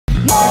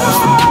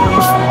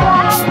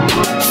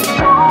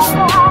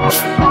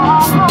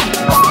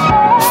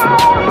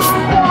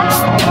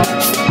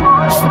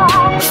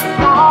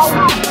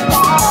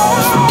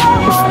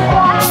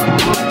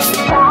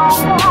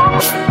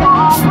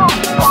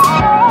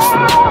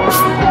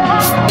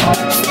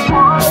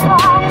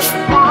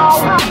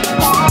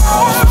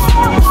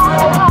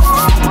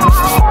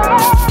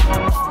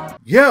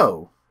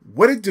Yo,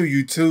 what it do,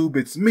 YouTube?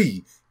 It's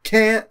me,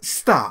 Can't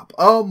Stop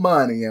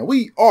Money, and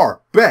we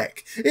are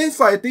back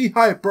inside the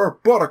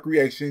hyperbolic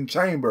reaction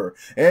chamber,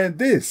 and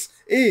this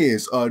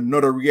is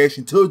another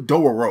reaction to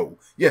Dororo.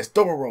 Yes,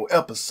 Dororo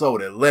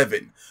episode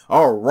 11.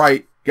 All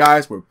right,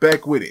 guys, we're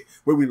back with it.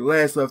 Where we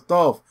last left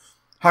off,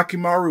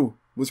 Hakimaru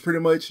was pretty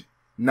much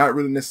not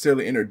really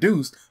necessarily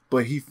introduced,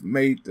 but he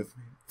made the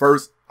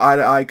first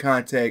eye-to-eye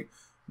contact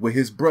with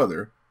his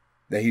brother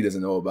that he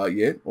doesn't know about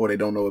yet, or they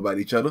don't know about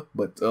each other,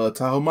 but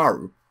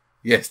Tahomaru.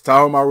 Yes,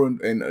 Tahomaru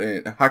and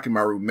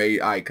Hakimaru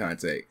made eye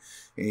contact.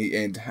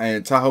 And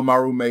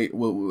Tahomaru made,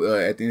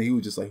 at the end, he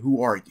was just like,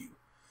 "Who are you?"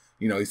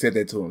 You know, he said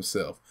that to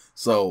himself.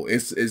 So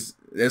it's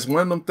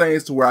one of them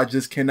things to where I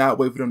just cannot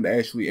wait for them to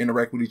actually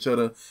interact with each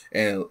other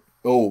and,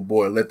 oh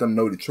boy, let them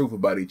know the truth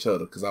about each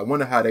other, because I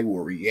wonder how they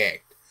will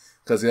react.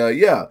 Because,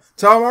 yeah,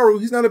 Tahomaru,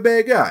 he's not a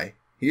bad guy.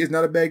 He is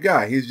not a bad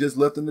guy. He's just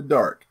left in the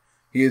dark.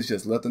 He is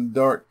just left in the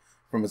dark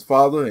from his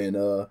father, and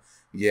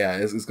yeah,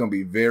 it's gonna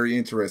be very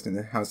interesting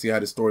to see how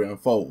the story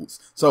unfolds.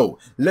 So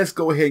let's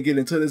go ahead and get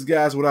into this,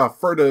 guys. Without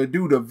further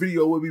ado, the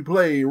video will be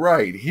played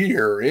right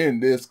here in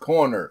this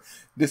corner.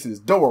 This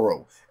is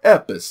Dororo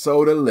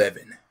episode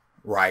 11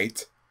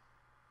 right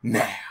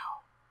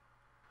now.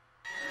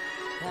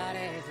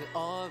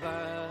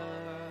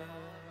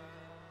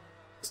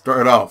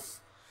 Start off.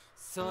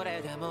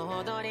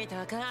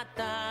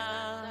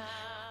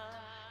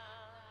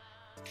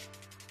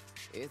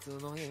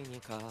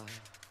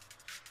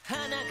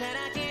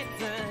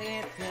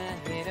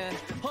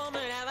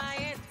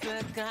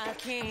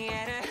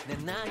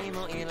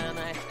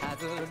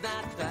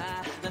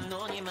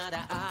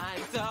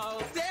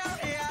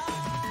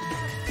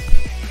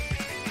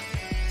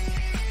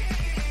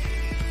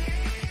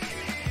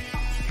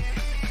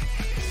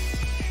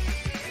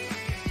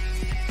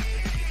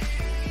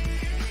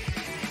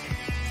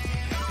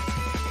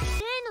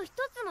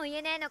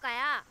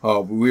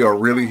 Oh, we are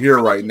really here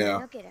right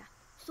now.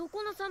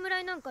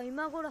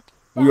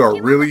 We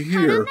are really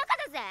here.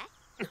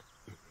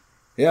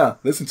 Yeah,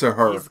 listen to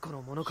her.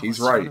 She's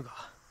right.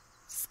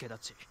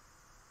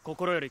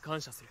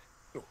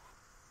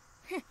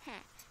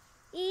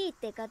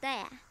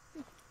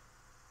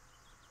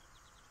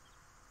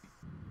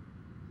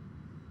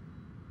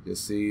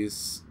 Just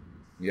sees,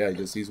 yeah,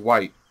 just sees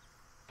white.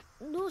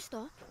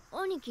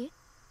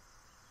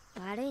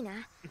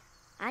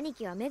 兄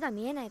貴は目が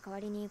見えない代わ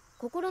りに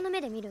心の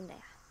目で見るんだよ。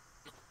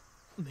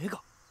目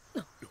が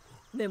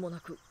目もな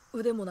く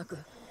腕もなく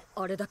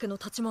あれだけの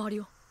立ち回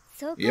りを。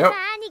そこが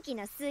兄貴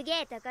のす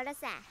げえところ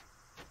さ。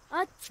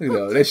You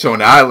know, they're showing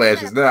the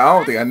eyelashes now. I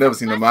don't think I've never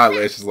seen them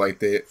eyelashes like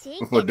that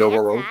for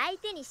Dororo. 相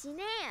手にし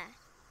ね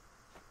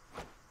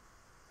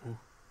えよ。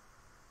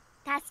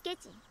助け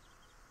ちん。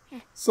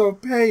So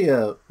pay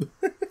up.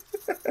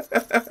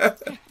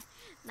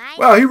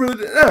 Wow, he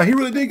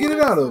really did get it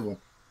out of him.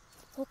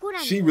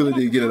 She really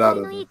did get it out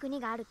of him.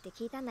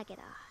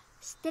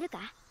 知ってる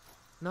か？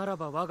なら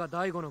ば我が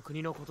第五の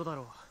国のことだ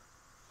ろう。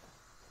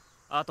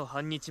あと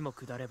半日も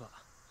下れば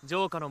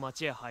城下の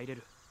町へ入れ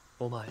る。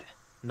お前、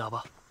名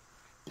は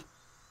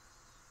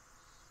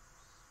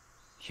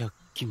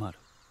Hakimaru.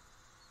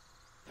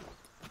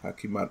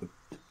 Hakimaru.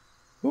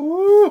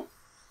 Ooh,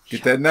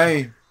 get that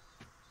name.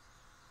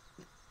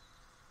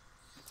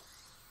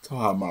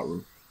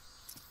 Tahomaru.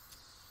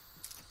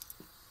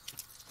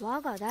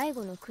 我が第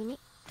五の国。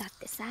だっ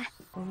てさ。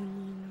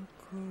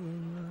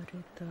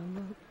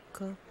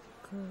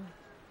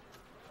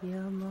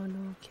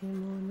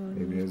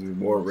 Maybe there's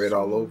more red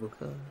all over.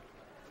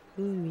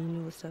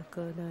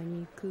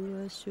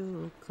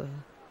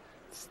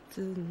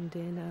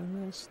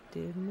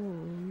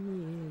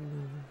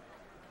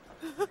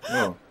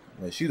 Oh,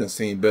 like she done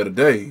seen better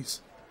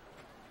days.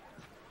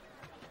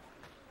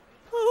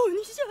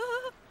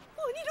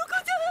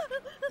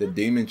 The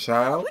demon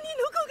child?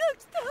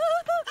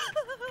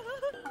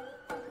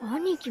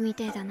 兄貴み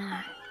てえだ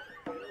な。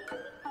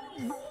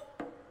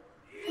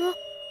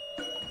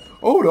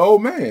Oh, the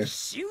old man.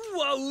 神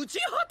は打ち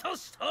果た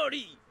した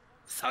り、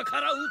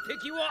逆らう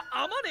敵は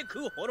あまね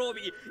く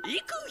滅び、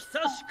幾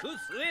久しく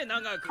末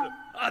永く、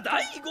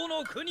第五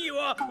の国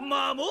は守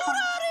ら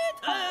れ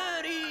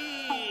たり。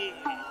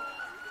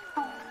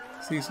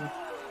Season.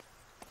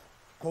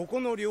 ここ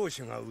の領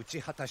主が打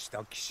ち果たした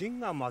鬼神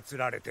が祀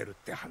られてるっ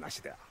て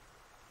話だ。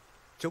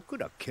ちょっく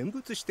ら見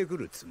物してく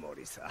るつも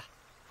りさ。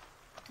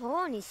 と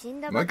うに死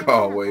んだばかり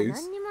は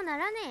何にもな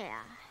らねえ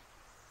や。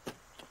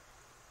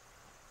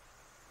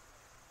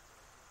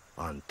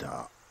あん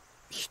た、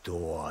人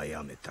を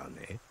殺めた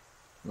ね。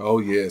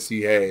Oh yes,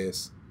 he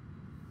has.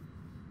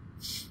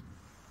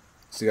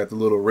 She got the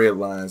little red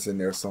lines in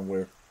there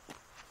somewhere.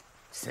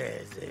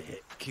 せい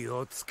ぜい気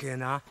をつけ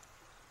な。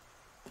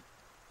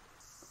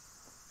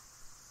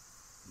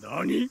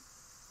何？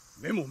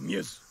目も見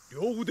えず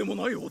両腕も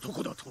ない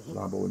男だと。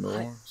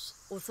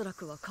おそら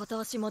くは片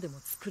足までも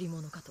作り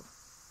物かと。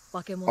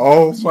化け物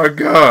Oh my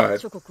god.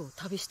 諸国を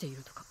旅してい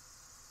るとか。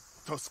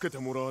助けて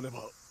もらわね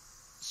ば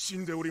死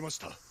んでおりまし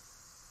た。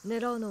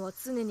狙うのは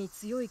常に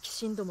強い鬼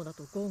神どもだ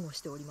と豪語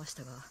しておりまし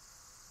たが、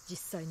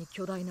実際に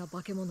巨大な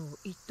化け物を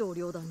一刀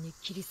両断に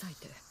切り裂い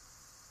て、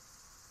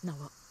名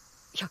は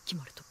百鬼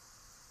丸と。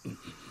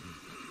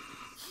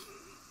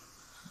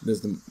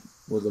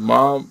Was the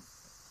mom?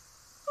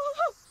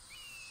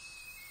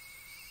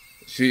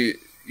 She,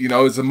 you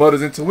know, it's a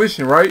mother's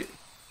intuition, right?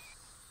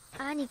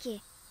 兄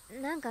貴、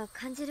なんか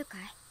感じるか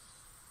い？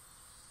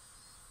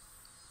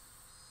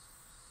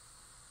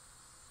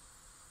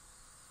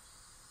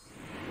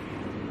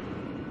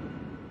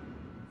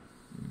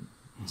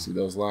 See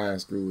those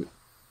lines through it.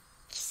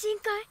 鬼神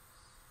かい？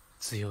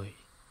強い。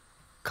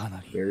かな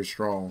り。Very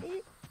strong.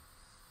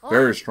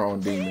 Very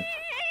strong demon.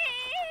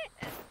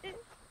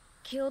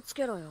 気をつ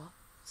けろよ。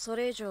そ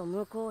れ以上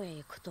向こうへ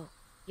行くと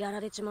や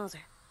られちまうぜ。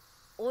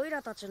オイ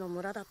ラたちの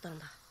村だったん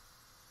だ。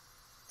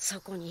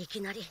そこにいき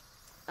なり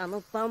あ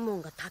の万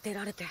門が建て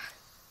られて。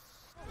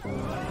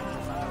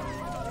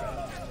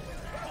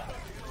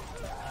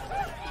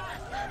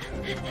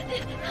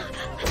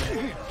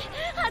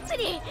あっち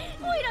に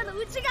オイラの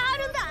家があ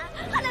るんだ。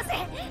離せ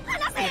よ。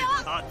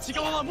あっち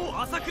側はもう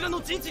朝倉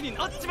の陣地に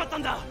なっちまった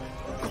んだ。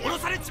殺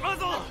されちまう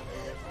ぞ。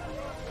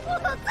お父っ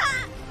つぁ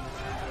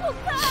ん、おっ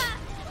か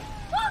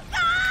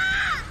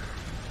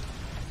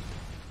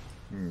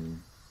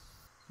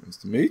Nice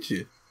to meet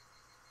you.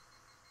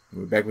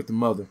 We're back with the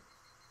mother.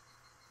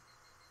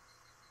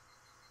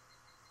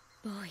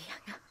 坊や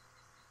が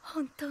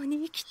本当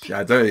に生きて。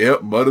I tell you, yep,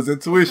 mother's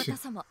intuition.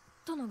 様、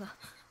殿が。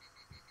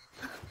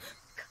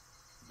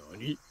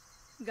何？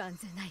眼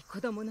ぜない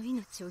子供の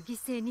命を犠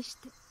牲にし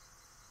て、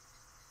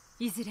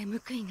いずれ報い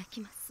が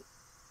来ます。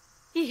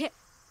いえ、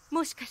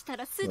もしかした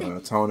らすでに。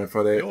Atoning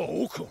for that. いや、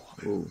王家は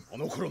あ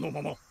の頃の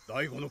まま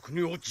第五の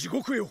国を地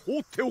獄へ放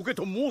っておけ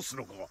と申す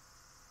のか。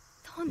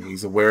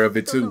He's aware of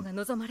it too. 殿が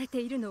望まれ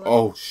ているのは、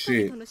 Oh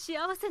shit. 人々の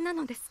幸せな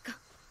のですか。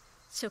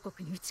諸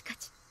国に打ち勝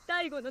ち、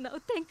第五の名を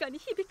天下に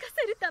響か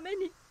せるため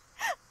に、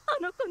あ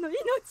の子の命を。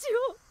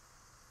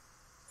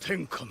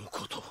天下の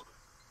こと、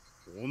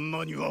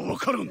女にはわ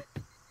からん。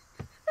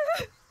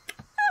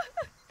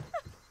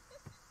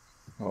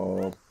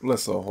Oh,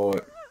 bless her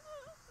heart.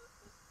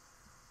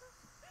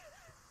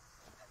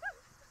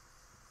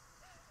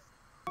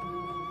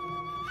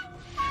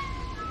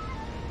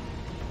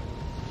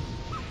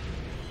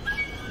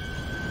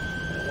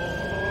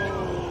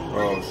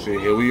 Oh shit,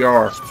 here we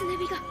are. 狐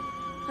火が、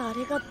あ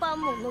れが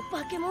万門の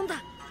化け物だ。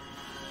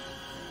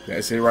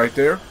 That's it right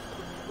there?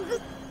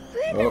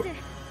 Oh,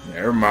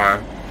 never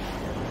mind.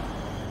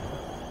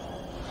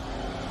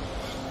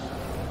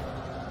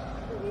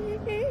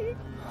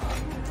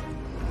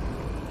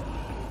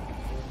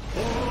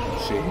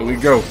 Shit, here we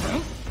go.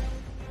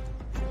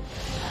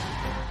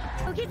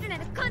 お狐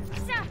のこっちく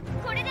しゃ、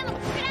これでも食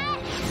らえ。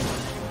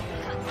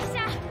こっちくし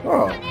ゃ。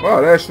 Oh,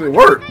 wow, that actually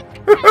worked.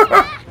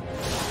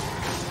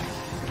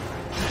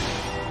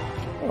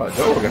 Oh,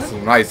 Dororo got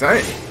some nice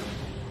aim.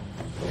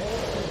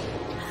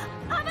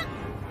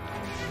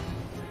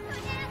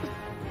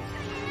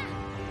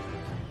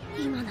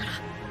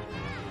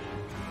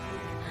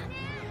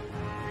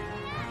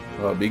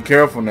 Be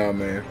careful now,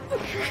 man. お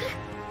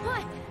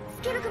い、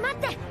スケルク待っ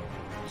て。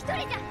一人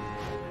じゃ。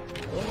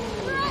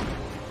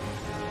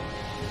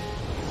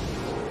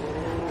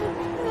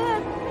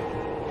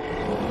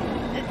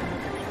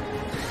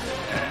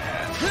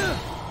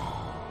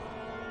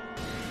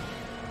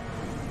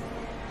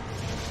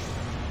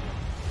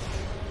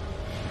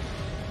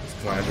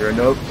Conjuring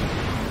up.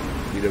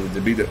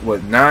 To be the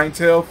what,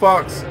 9-tailed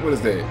fox? What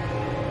is that?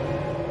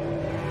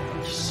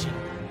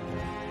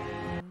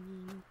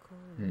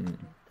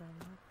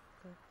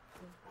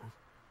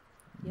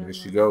 There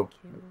she go.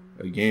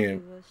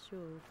 Again.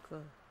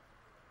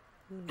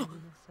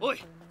 お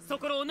い、そ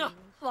この女。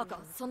若、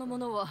そのも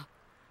のは。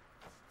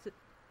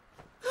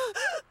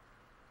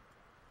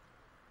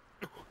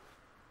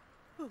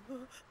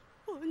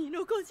鬼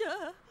の子じゃ。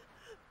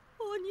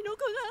鬼の子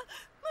が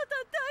また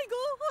大悟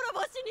を滅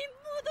ぼしに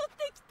戻っ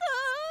てきた。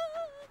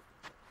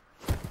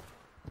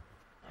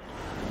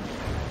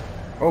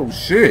 Oh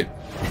shit.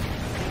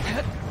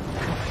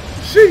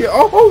 Shit.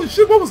 Oh holy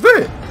shit, what was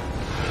that?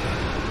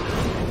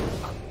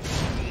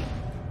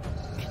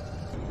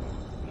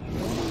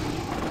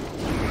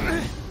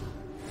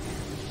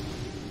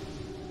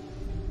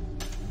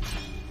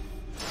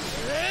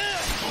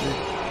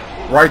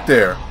 Right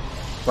there.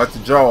 Like the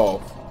jaw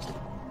off.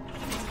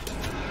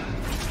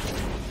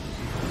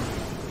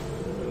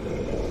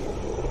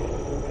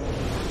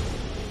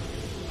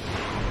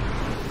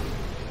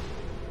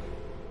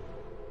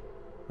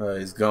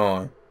 He's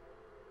gone.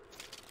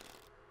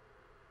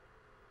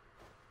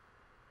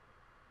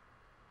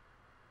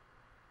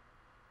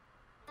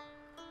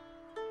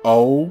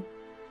 Oh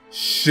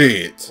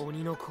shit.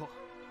 鬼の子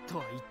と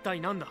は一体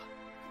何だ。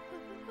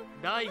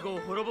大悟を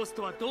滅ぼす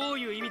とはどう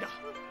いう意味だ。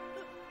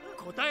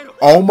答えろ。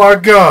 Oh my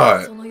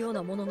god. そのよう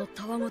な物語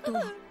わごと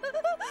は。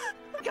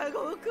か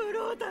ごをく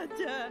ろうたん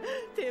じゃ。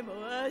手も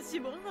足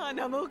も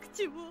鼻も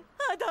口も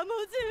肌も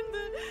全部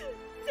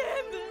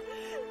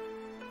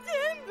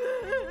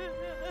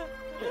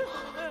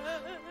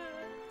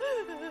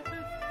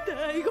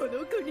大悟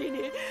の国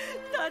に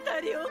た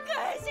たりを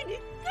返しに帰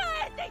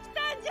ってき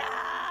たんじゃ。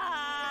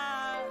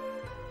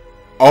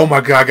 Oh my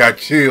god, I got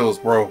chills,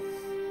 bro.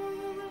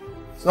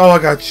 Oh, I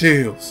got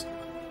chills.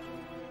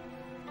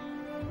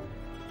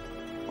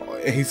 Oh,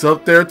 and he's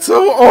up there too.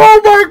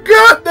 Oh my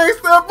god,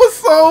 next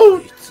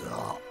episode.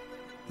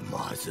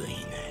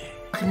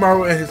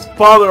 Hakimaru and his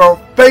father are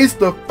face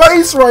to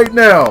face right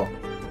now.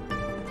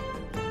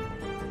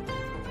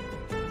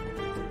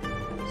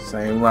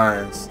 Same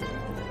lines.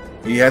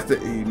 He has to,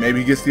 maybe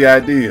he gets the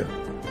idea.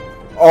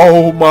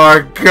 Oh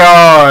my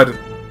god.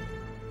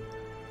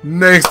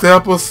 Next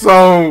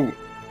episode.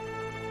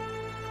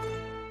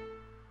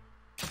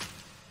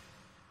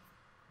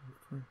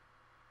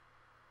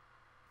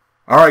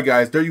 Alright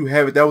guys, there you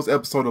have it. That was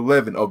episode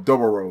 11 of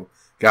Dororo.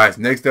 Guys,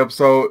 next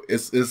episode,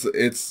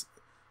 it's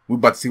we're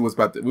about to see what's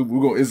about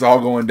to, it's all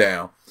going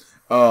down.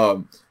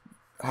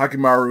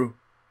 Hakimaru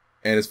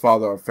and his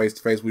father are face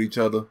to face with each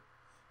other.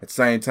 At the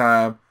same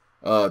time,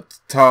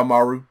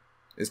 Tamaru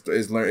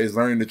is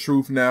learning the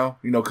truth now.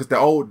 You know, because the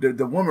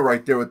woman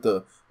right there with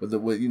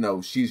you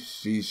know,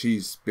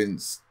 she's been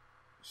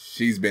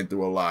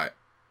through a lot,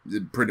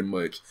 pretty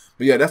much.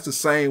 But yeah, that's the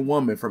same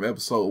woman from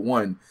episode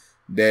 1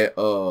 that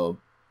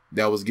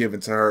was given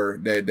to her,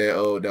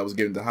 that was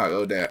given to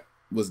her, that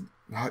was,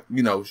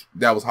 you know,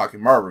 that was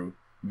Hakimaru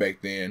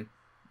back then,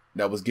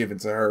 that was given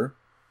to her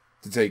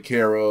to take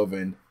care of.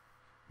 And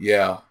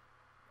yeah,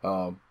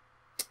 oh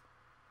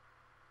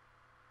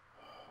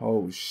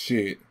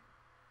shit.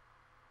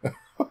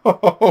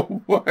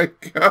 Oh my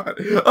god.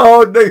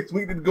 Oh, next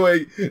Monday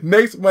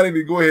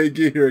to go ahead and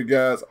get here,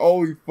 guys.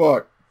 Holy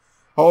fuck.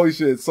 Holy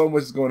shit, so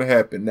much is going to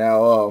happen.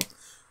 Now,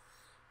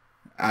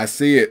 I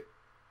see it.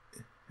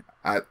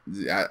 I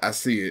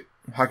see it.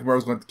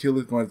 Hakimaru's going to kill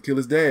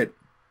his dad.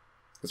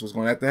 That's what's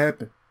going to have to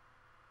happen.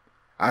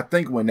 I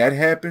think when that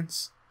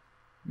happens,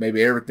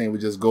 maybe everything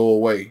would just go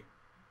away.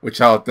 What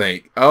y'all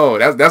think? Oh,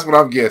 that's what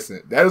I'm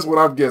guessing. That is what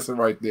I'm guessing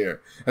right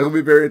there. That's gonna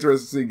be very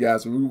interesting to see,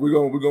 guys.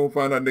 We're gonna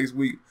find out next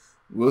week.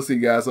 We'll see,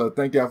 guys.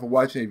 Thank y'all for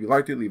watching. If you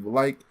liked it, leave a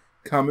like,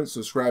 comment,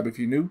 subscribe if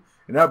you're new,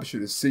 and I'll be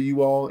sure to see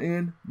you all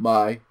in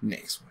my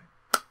next one.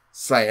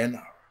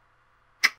 Sayonara.